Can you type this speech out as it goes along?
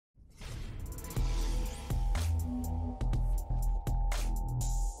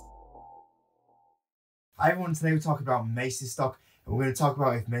Hi everyone, today we're talking about Macy stock, and we're going to talk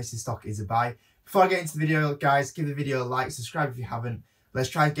about if Macy stock is a buy. Before I get into the video, guys, give the video a like, subscribe if you haven't. Let's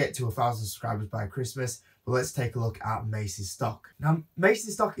try to get to 1,000 subscribers by Christmas, but let's take a look at Macy stock. Now,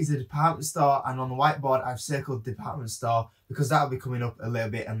 Macy stock is a department store, and on the whiteboard I've circled department store because that'll be coming up a little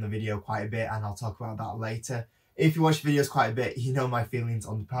bit in the video quite a bit, and I'll talk about that later. If you watch videos quite a bit, you know my feelings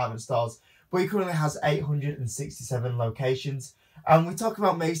on department stores, but it currently has 867 locations. And we talk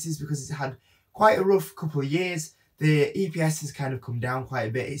about Macy's because it's had quite a rough couple of years. The EPS has kind of come down quite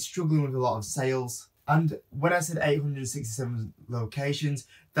a bit. It's struggling with a lot of sales. And when I said 867 locations,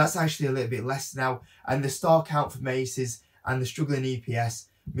 that's actually a little bit less now. And the store count for Macy's and the struggling EPS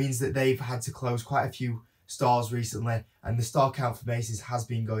means that they've had to close quite a few stores recently. And the store count for Macy's has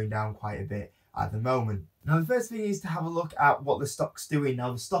been going down quite a bit at the moment. Now, the first thing is to have a look at what the stock's doing.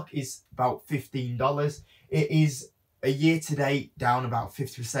 Now, the stock is about $15. It is a year to date down about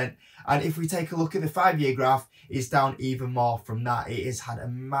 50%. And if we take a look at the 5-year graph, it's down even more from that. It has had a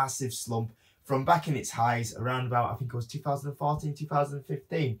massive slump from back in its highs around about, I think it was 2014,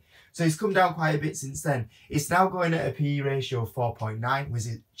 2015. So it's come down quite a bit since then. It's now going at a PE ratio of 4.9, which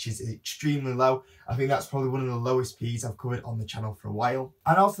is extremely low. I think that's probably one of the lowest PEs I've covered on the channel for a while.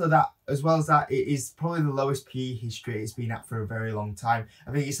 And also that, as well as that, it is probably the lowest PE history it's been at for a very long time.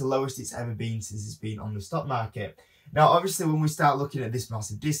 I think it's the lowest it's ever been since it's been on the stock market. Now, obviously, when we start looking at this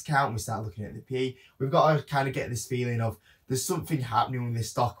massive discount, we start looking at the PE, we've got to kind of get this feeling of there's something happening with this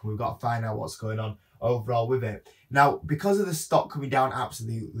stock, and we've got to find out what's going on overall with it. Now, because of the stock coming down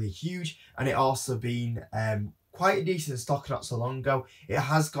absolutely huge, and it also been quite a decent stock not so long ago, it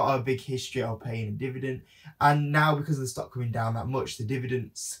has got a big history of paying a dividend. And now, because of the stock coming down that much, the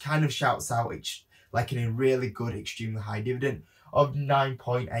dividend kind of shouts out like in a really good, extremely high dividend of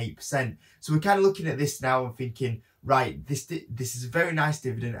 9.8%. So we're kind of looking at this now and thinking, right, this is a very nice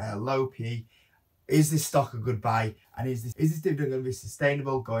dividend at a low PE. Is this stock a good buy? And is this dividend going to be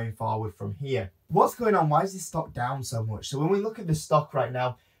sustainable going forward from here? What's going on? Why is this stock down so much? So when we look at the stock right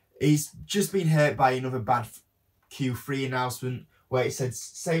now, it's just been hurt by another bad Q3 announcement where it said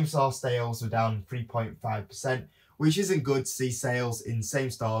same store sales were down 3.5%, which isn't good to see sales in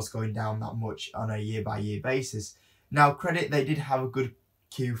same stores going down that much on a year-by-year basis. Now, credit, they did have a good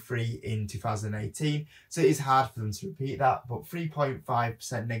Q3 in 2018, so it is hard for them to repeat that, but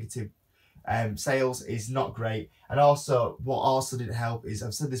 3.5% negative sales is not great. And also, what also didn't help is,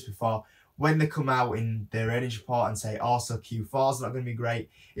 I've said this before, when they come out in their earnings report and say also Q4 is not going to be great,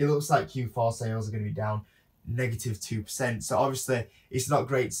 it looks like Q4 sales are going to be down -2%. So obviously, it's not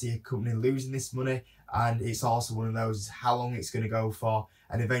great to see a company losing this money, and it's also one of those, how long it's going to go for,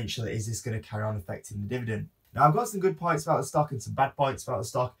 and eventually, is this going to carry on affecting the dividend? Now, I've got some good points about the stock and some bad points about the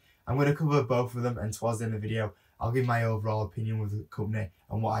stock. I'm going to cover both of them, and towards the end of the video, I'll give my overall opinion with the company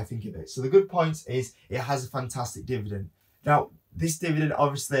and what I think of it. So the good points is it has a fantastic dividend. Now, this dividend,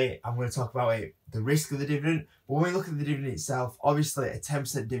 obviously, I'm going to talk about it, the risk of the dividend. But when we look at the dividend itself, obviously a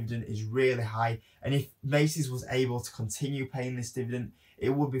 10% dividend is really high. And if Macy's was able to continue paying this dividend, it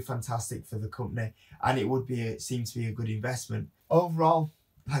would be fantastic for the company, and it would be seem to be a good investment. Overall,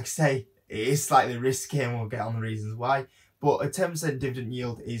 like I say, it is slightly risky, and we'll get on the reasons why. But a 10% dividend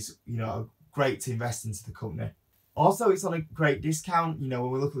yield is, great to invest into the company. Also, it's on a great discount. When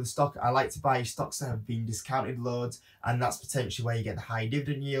we look at the stock, I like to buy stocks that have been discounted loads, and that's potentially where you get the high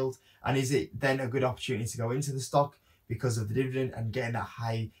dividend yield. And is it then a good opportunity to go into the stock because of the dividend and getting that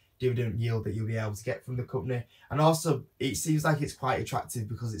high dividend yield that you'll be able to get from the company? And also, it seems like it's quite attractive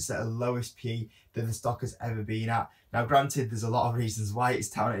because it's at the lowest PE that the stock has ever been at. Now, granted, there's a lot of reasons why it's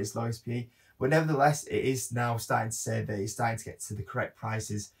down at its lowest PE, but nevertheless, it is now starting to say that it's starting to get to the correct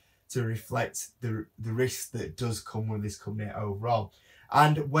prices to reflect the risk that does come with this company overall.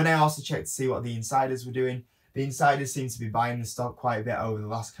 And when I also checked to see what the insiders were doing, the insiders seem to be buying the stock quite a bit over the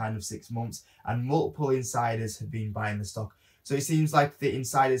last kind of 6 months, and multiple insiders have been buying the stock. So it seems like the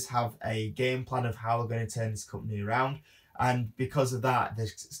insiders have a game plan of how they're going to turn this company around, and because of that, they're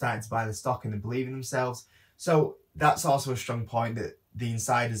starting to buy the stock and they believe in themselves. So that's also a strong point, that the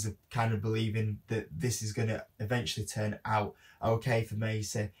insiders are kind of believing that this is going to eventually turn out okay for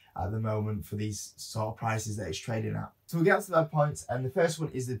Macy at the moment for these sort of prices that it's trading at. So we'll get to the bad points, and the first one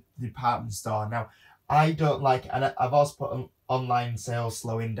is the department store. Now, I don't like, and I've also put online sales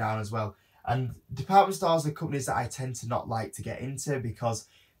slowing down as well. And department stores are companies that I tend to not like to get into because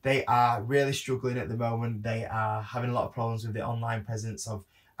they are really struggling at the moment. They are having a lot of problems with the online presence of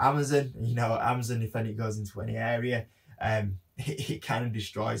Amazon. Amazon, if it goes into any area, it kind of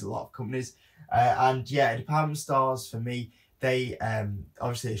destroys a lot of companies. And yeah, department stores for me, they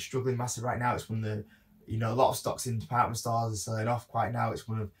obviously are struggling massive right now. It's one of the, a lot of stocks in department stores are selling off quite now. It's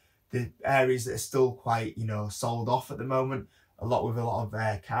one of the areas that are still quite, you know, sold off at the moment. A lot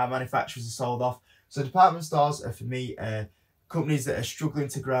of car manufacturers are sold off. So department stores are, for me, companies that are struggling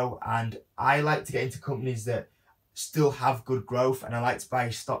to grow, and I like to get into companies that still have good growth, and I like to buy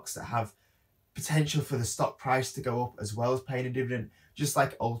stocks that have potential for the stock price to go up as well as paying a dividend, just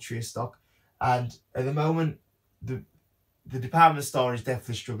like Altria stock. And at the moment, the department store is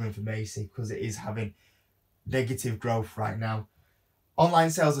definitely struggling for Macy because it is having negative growth right now.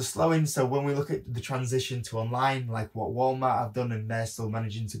 Online sales are slowing, so when we look at the transition to online, like what Walmart have done, and they're still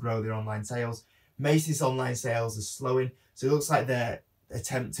managing to grow their online sales, Macy's online sales are slowing. So it looks like their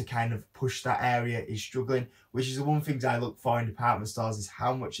attempt to kind of push that area is struggling, which is the one thing I look for in department stores, is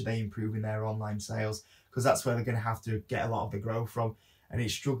how much are they improving their online sales, because that's where they're going to have to get a lot of the growth from, and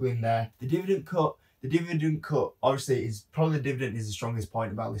it's struggling there. The dividend cut, obviously, is probably the dividend is the strongest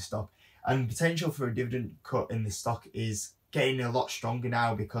point about this stock, and potential for a dividend cut in this stock is getting a lot stronger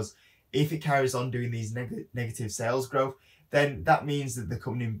now, because if it carries on doing these negative sales growth, then that means that the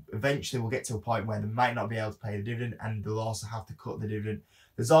company eventually will get to a point where they might not be able to pay the dividend, and they'll also have to cut the dividend.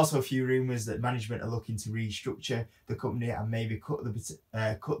 There's also a few rumours that management are looking to restructure the company and maybe cut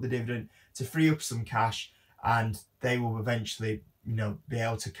the dividend to free up some cash, and they will eventually, you know, be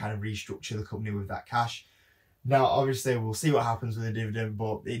able to kind of restructure the company with that cash. Now, obviously, we'll see what happens with the dividend,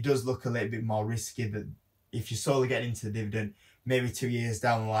 but it does look a little bit more risky that if you're solely getting into the dividend, maybe 2 years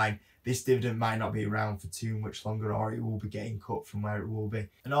down the line, this dividend might not be around for too much longer, or it will be getting cut from where it will be.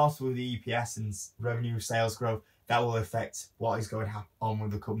 And also with the EPS and revenue sales growth, that will affect what is going on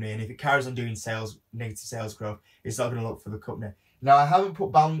with the company. And if it carries on doing negative sales growth, it's not going to look for the company. Now, I haven't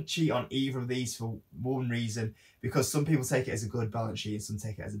put balance sheet on either of these for one reason, because some people take it as a good balance sheet and some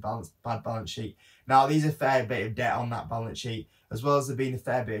take it as a bad balance sheet. Now, there's a fair bit of debt on that balance sheet, as well as there being a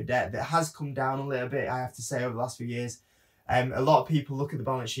fair bit of debt that has come down a little bit, I have to say, over the last few years. A lot of people look at the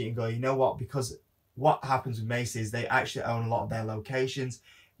balance sheet and go, you know what, because what happens with Macy is they actually own a lot of their locations.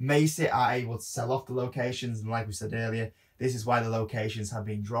 Macy are able to sell off the locations, and like we said earlier, this is why the locations have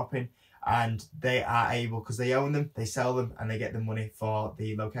been dropping, and they are able, because they own them, they sell them, and they get the money for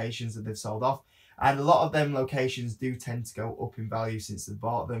the locations that they've sold off. And a lot of them locations do tend to go up in value since they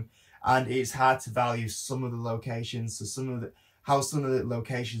bought them, and it's hard to value some of the locations. So how some of the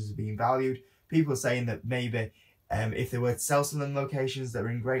locations are being valued, people are saying that maybe if they were to sell some of them locations that are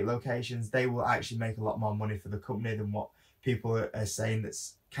in great locations, they will actually make a lot more money for the company than what people are saying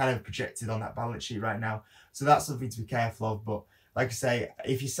that's kind of projected on that balance sheet right now. So that's something to be careful of. But like I say,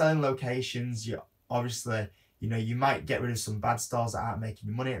 if you're selling locations, you obviously, you know, you might get rid of some bad stores that aren't making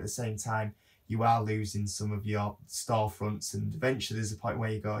you money. At the same time, you are losing some of your storefronts, and eventually there's a point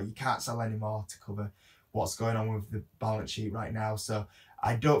where you go, you can't sell anymore to cover what's going on with the balance sheet right now. So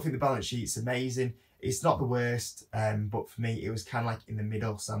I don't think the balance sheet's amazing. It's not the worst, but for me, it was kind of like in the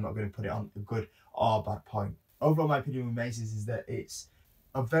middle, so I'm not going to put it on a good or bad point. Overall, my opinion with Macy's is that it's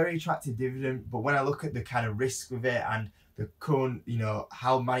a very attractive dividend, but when I look at the kind of risk with it and the current, you know,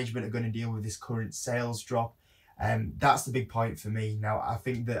 how management are going to deal with this current sales drop, that's the big point for me. Now, I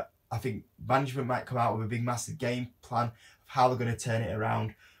think management might come out with a big, massive game plan of how they're going to turn it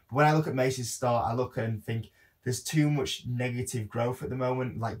around. But when I look at Macy's stock, I look and think there's too much negative growth at the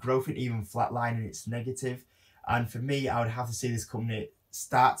moment. Like, growth ain't even flatlining, it's negative. And for me, I would have to see this company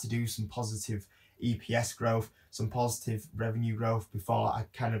start to do some positive EPS growth, some positive revenue growth before I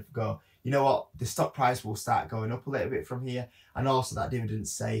kind of go, you know what, the stock price will start going up a little bit from here, and also that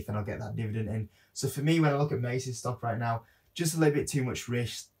dividend's safe and I'll get that dividend in. So for me, when I look at Macy's stock right now, just a little bit too much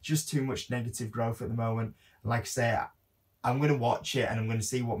risk, just too much negative growth at the moment. And like I say, I'm going to watch it and I'm going to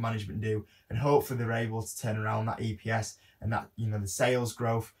see what management do, and hopefully they're able to turn around that EPS and that, you know, the sales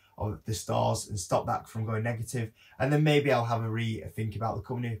growth of the stores and stop that from going negative. And then maybe I'll have a rethink about the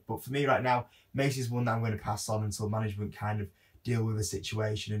company. But for me right now, Macy's one that I'm going to pass on until management kind of deal with the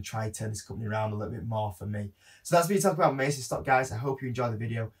situation and try to turn this company around a little bit more for me. So that's me talking about Macy's stock, guys. I hope you enjoyed the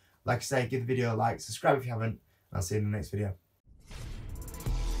video. Like I say, give the video a like, subscribe if you haven't, and I'll see you in the next video.